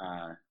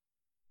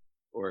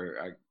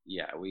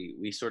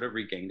 we sort of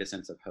regained a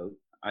sense of hope.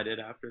 I did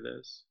after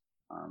this,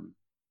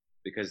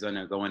 because I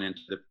know going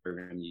into the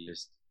program, you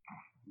just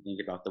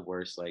think about the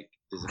worst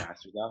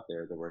disasters out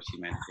there, the worst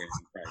humanitarian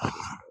crisis,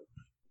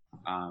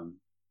 and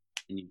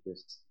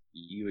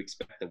you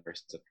expect the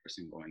worst as a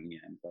person going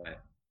in,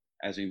 but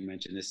as we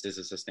mentioned, this is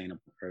a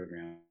sustainable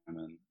program,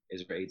 and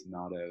IsraAid's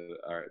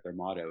their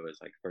motto is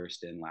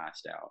first in,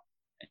 last out.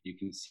 And you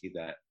can see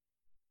that,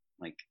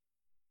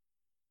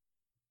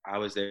 I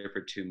was there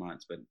for 2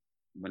 months, but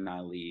when I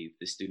leave,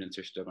 the students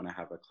are still going to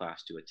have a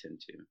class to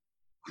attend to.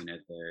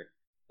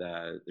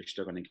 They're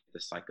still going to get the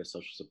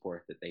psychosocial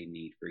support that they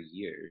need for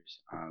years.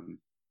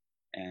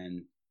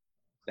 And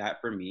that,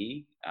 for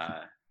me,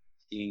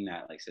 seeing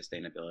that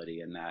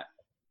sustainability and that,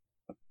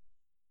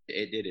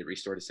 it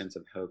restored a sense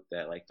of hope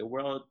that the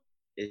world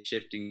is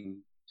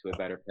shifting to a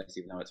better place,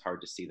 even though it's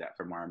hard to see that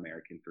from our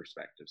American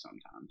perspective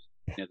sometimes.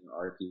 There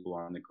are people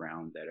on the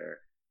ground that are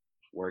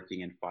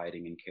working and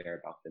fighting and care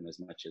about them as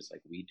much as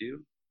we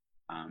do.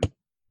 And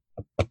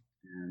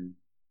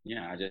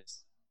yeah,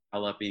 I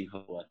love being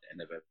hopeful at the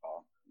end of it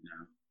all.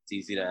 It's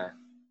easy to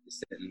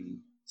sit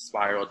and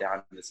spiral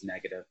down this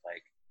negative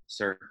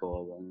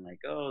circle and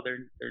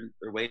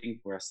they're waiting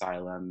for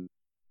asylum.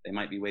 They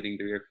might be waiting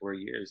 3 or 4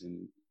 years,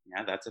 and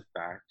yeah, that's a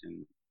fact,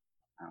 and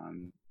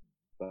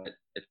but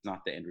it's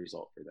not the end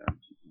result for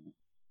them.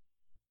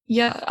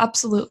 Yeah,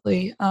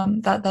 absolutely.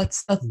 That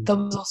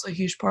was also a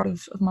huge part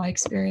of my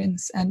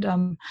experience, and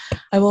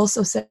I will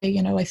also say,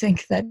 I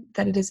think that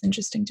it is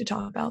interesting to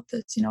talk about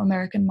this,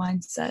 American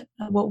mindset,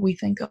 what we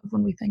think of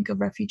when we think of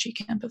refugee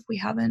camp, if we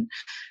haven't,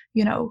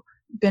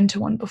 been to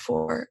one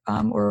before,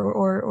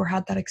 or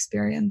had that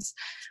experience,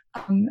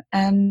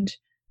 and.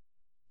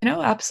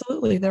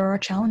 Absolutely, there are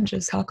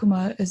challenges.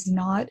 Kakuma is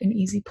not an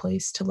easy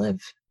place to live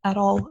at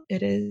all.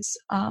 It is,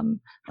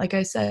 like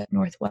I said,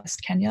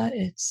 northwest Kenya.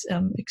 It's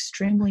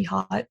extremely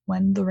hot.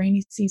 When the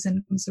rainy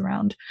season comes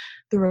around,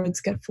 the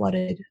roads get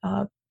flooded.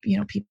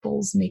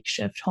 People's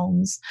makeshift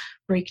homes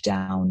break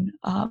down.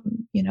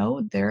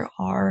 There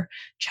are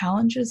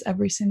challenges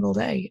every single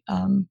day,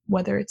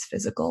 whether it's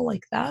physical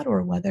like that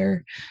or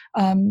whether,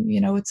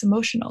 it's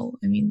emotional.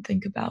 I mean,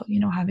 think about,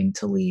 having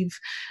to leave,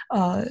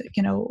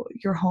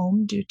 your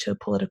home due to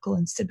political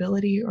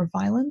instability or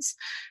violence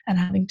and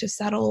having to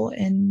settle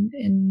in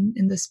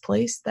this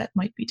place that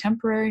might be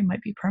temporary,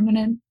 might be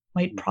permanent,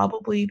 might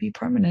probably be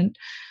permanent.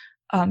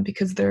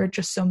 Because there are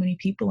just so many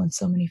people and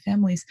so many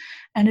families,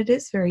 and it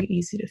is very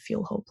easy to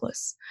feel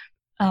hopeless.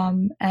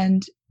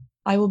 And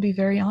I will be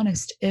very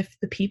honest, if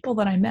the people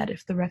that I met,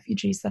 if the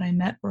refugees that I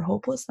met were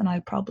hopeless, then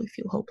I'd probably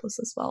feel hopeless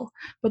as well,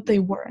 but they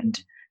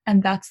weren't.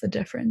 And that's the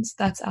difference.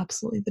 That's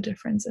absolutely the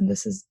difference. And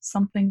this is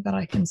something that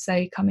I can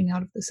say coming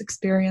out of this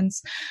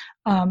experience.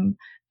 And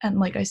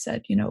like I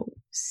said,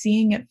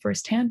 seeing it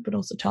firsthand, but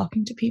also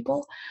talking to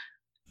people,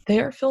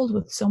 they are filled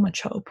with so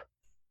much hope.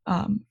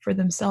 For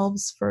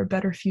themselves, for a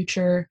better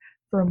future,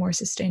 for a more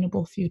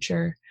sustainable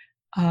future.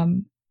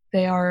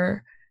 They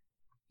are,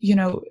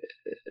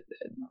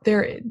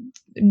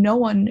 no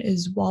one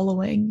is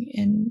wallowing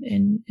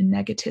in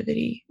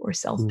negativity or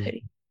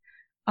self-pity.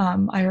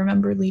 I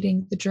remember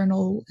leading the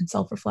journal and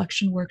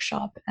self-reflection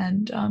workshop,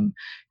 and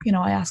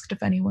I asked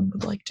if anyone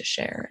would like to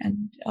share,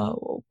 and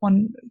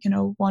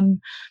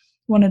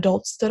one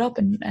adult stood up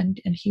and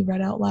he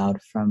read out loud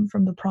from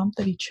the prompt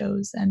that he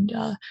chose, and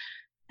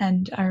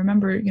I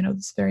remember,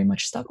 this very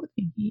much stuck with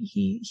me.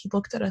 He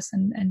looked at us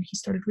and he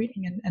started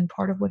reading, and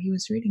part of what he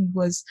was reading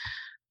was,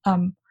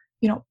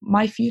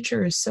 my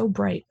future is so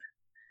bright,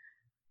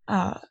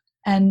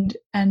 and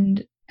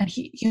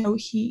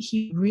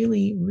he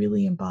really,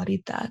 really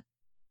embodied that.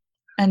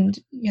 And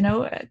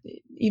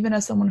even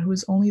as someone who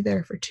was only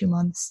there for 2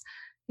 months,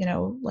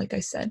 like I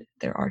said,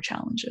 there are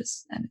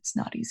challenges, and it's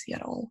not easy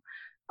at all.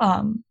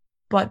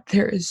 But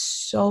there is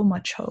so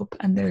much hope,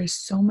 and there is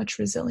so much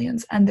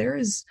resilience, and there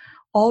is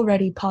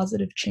already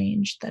positive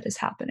change that is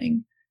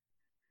happening.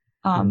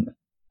 And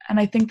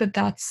I think that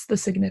that's the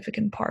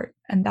significant part,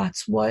 and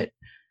that's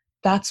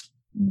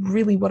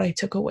really what I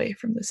took away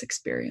from this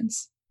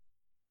experience.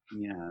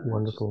 Yeah.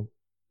 Wonderful.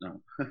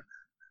 No.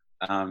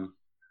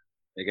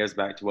 It goes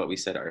back to what we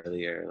said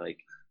earlier. Like,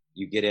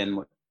 you get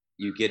out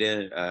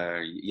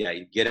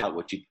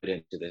what you put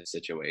into this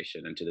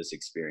situation, into this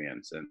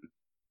experience.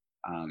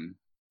 And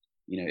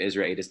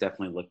Israel Aid is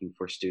definitely looking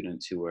for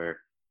students who are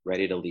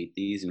ready to lead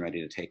these and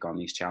ready to take on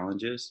these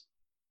challenges.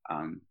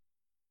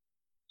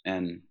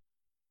 And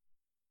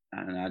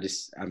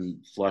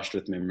I'm flushed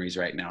with memories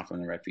right now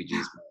from the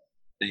refugees.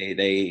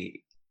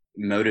 They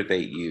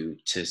motivate you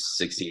to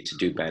succeed, to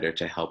do better,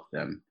 to help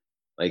them.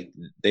 Like,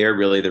 they are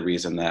really the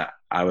reason that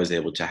I was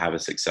able to have a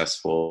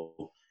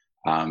successful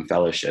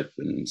fellowship,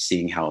 and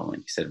seeing how, like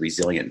you said,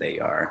 resilient they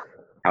are,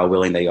 how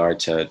willing they are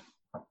to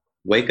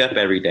wake up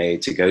every day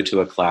to go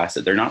to a class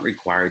that they're not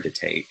required to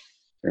take.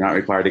 They're not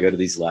required to go to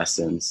these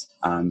lessons,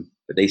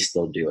 but they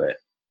still do it.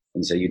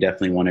 And so you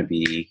definitely want to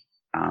be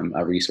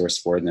a resource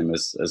for them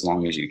as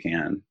long as you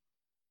can.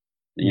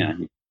 Yeah,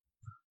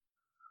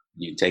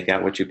 you take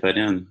out what you put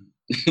in.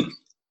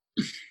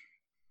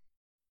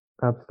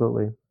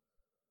 Absolutely.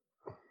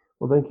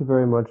 Well, thank you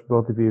very much,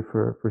 both of you,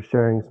 for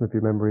sharing some of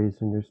your memories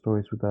and your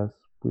stories with us.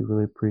 We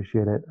really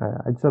appreciate it.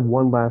 I just have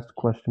one last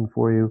question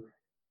for you.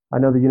 I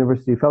know the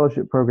University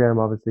Fellowship Program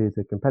obviously is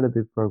a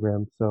competitive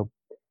program, so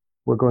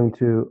we're going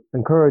to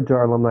encourage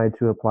our alumni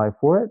to apply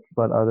for it,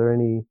 but are there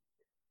any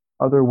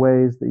other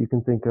ways that you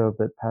can think of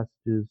that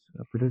Passages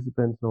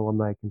participants and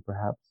alumni can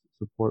perhaps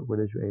support what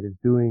Israel Aid is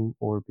doing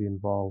or be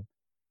involved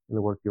in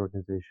the work the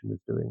organization is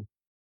doing?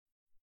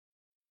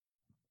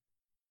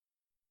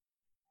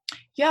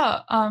 Yeah,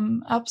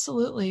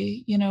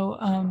 absolutely.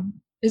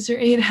 Israel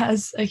Aid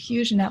has a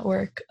huge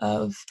network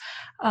of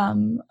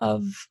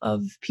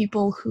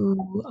people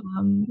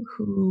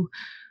who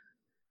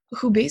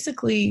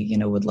basically,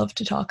 would love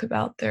to talk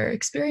about their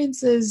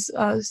experiences,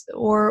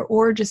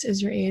 or just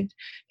Israel Aid,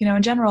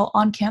 in general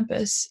on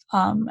campus.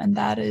 And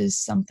that is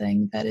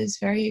something that is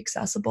very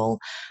accessible.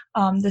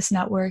 This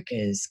network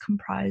is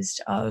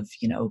comprised of,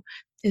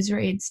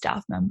 Israel Aid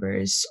staff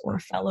members or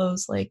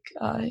fellows like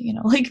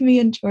me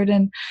and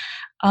Jordan.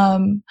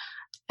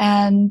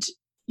 And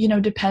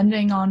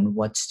depending on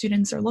what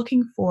students are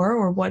looking for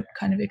or what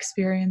kind of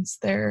experience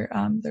they're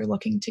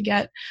looking to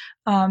get,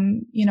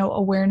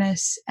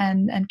 awareness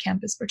and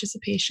campus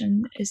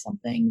participation is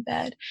something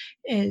that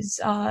is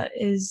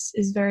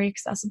very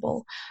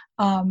accessible.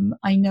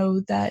 I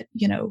know that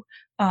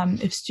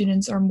if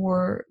students are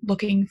more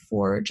looking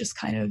for just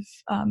kind of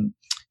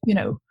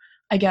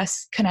I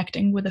guess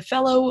connecting with a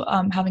fellow,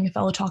 having a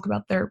fellow talk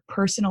about their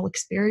personal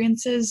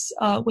experiences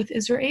with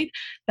Israel Aid,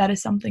 that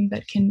is something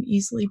that can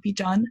easily be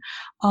done.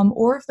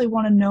 Or if they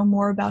want to know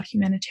more about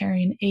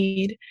humanitarian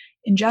aid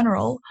in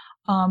general,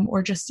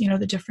 or just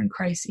the different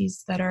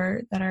crises that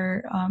are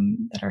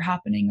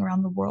happening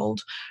around the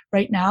world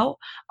right now,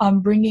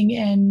 bringing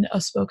in a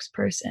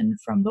spokesperson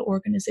from the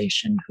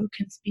organization who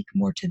can speak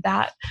more to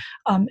that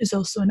is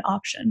also an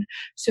option.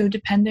 So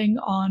depending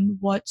on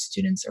what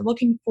students are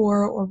looking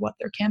for or what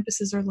their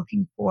campuses are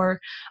looking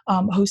for,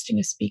 hosting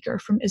a speaker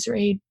from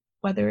Israel Aid,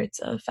 whether it's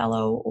a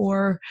fellow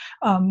or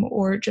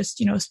just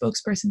a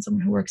spokesperson,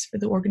 someone who works for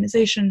the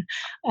organization,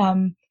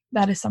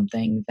 that is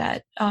something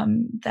that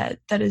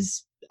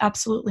is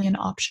absolutely an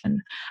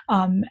option.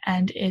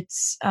 And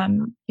it's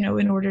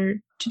in order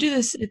to do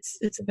this,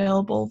 it's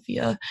available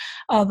via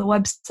the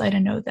website. I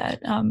know that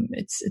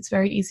it's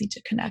very easy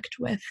to connect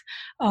with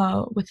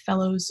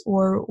fellows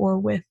or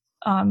with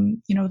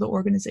the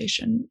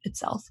organization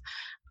itself.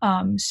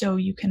 So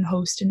you can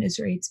host an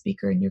Israel Aid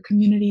speaker in your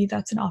community.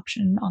 That's an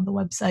option on the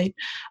website,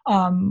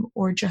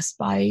 or just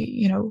by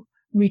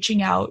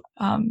reaching out,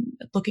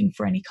 looking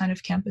for any kind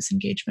of campus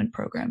engagement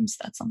programs.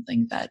 That's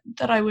something that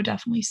I would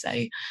definitely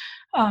say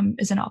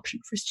is an option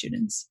for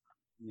students.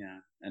 Yeah,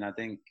 and I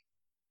think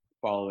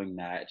following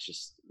that, it's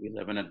just, we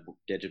live in a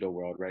digital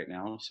world right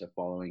now, so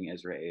following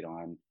Israel Aid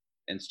on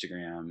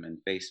Instagram and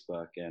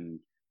Facebook and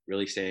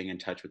really staying in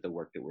touch with the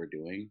work that we're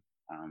doing.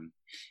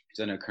 Because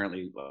I know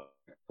currently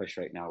push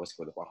right now is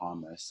for the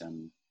Bahamas,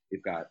 and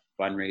we've got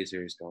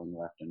fundraisers going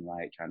left and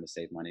right trying to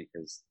save money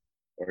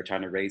or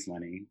trying to raise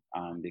money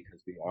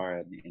because we are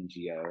an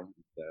NGO,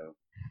 so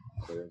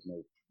there's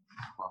no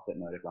profit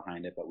motive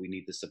behind it, but we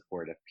need the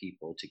support of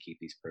people to keep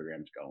these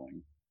programs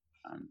going.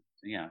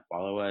 Yeah,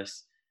 follow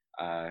us,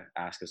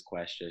 ask us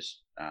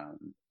questions.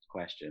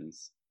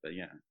 But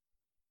yeah.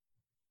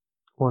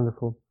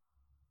 Wonderful.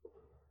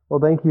 Well,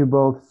 thank you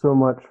both so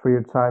much for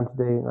your time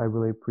today. I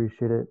really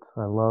appreciate it.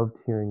 I loved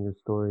hearing your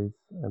stories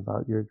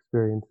about your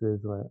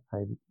experiences.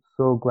 I'm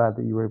so glad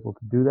that you were able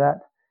to do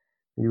that.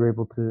 You were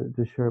able to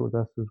share it with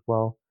us as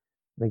well.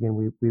 And again,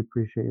 we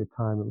appreciate your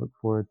time and look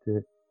forward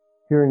to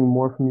hearing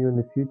more from you in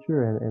the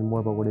future and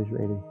more about what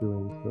Israel Aid is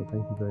doing. So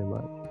thank you very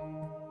much.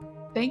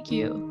 Thank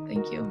you.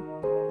 Thank you.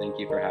 Thank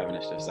you for having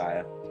us,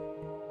 Josiah.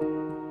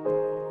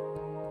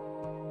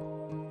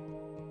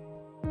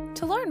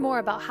 To learn more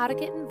about how to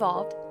get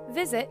involved,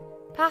 visit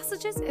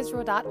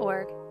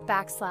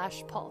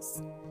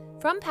passagesisrael.org/pulse.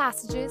 From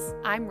Passages,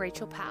 I'm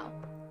Rachel Powell.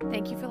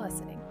 Thank you for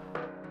listening.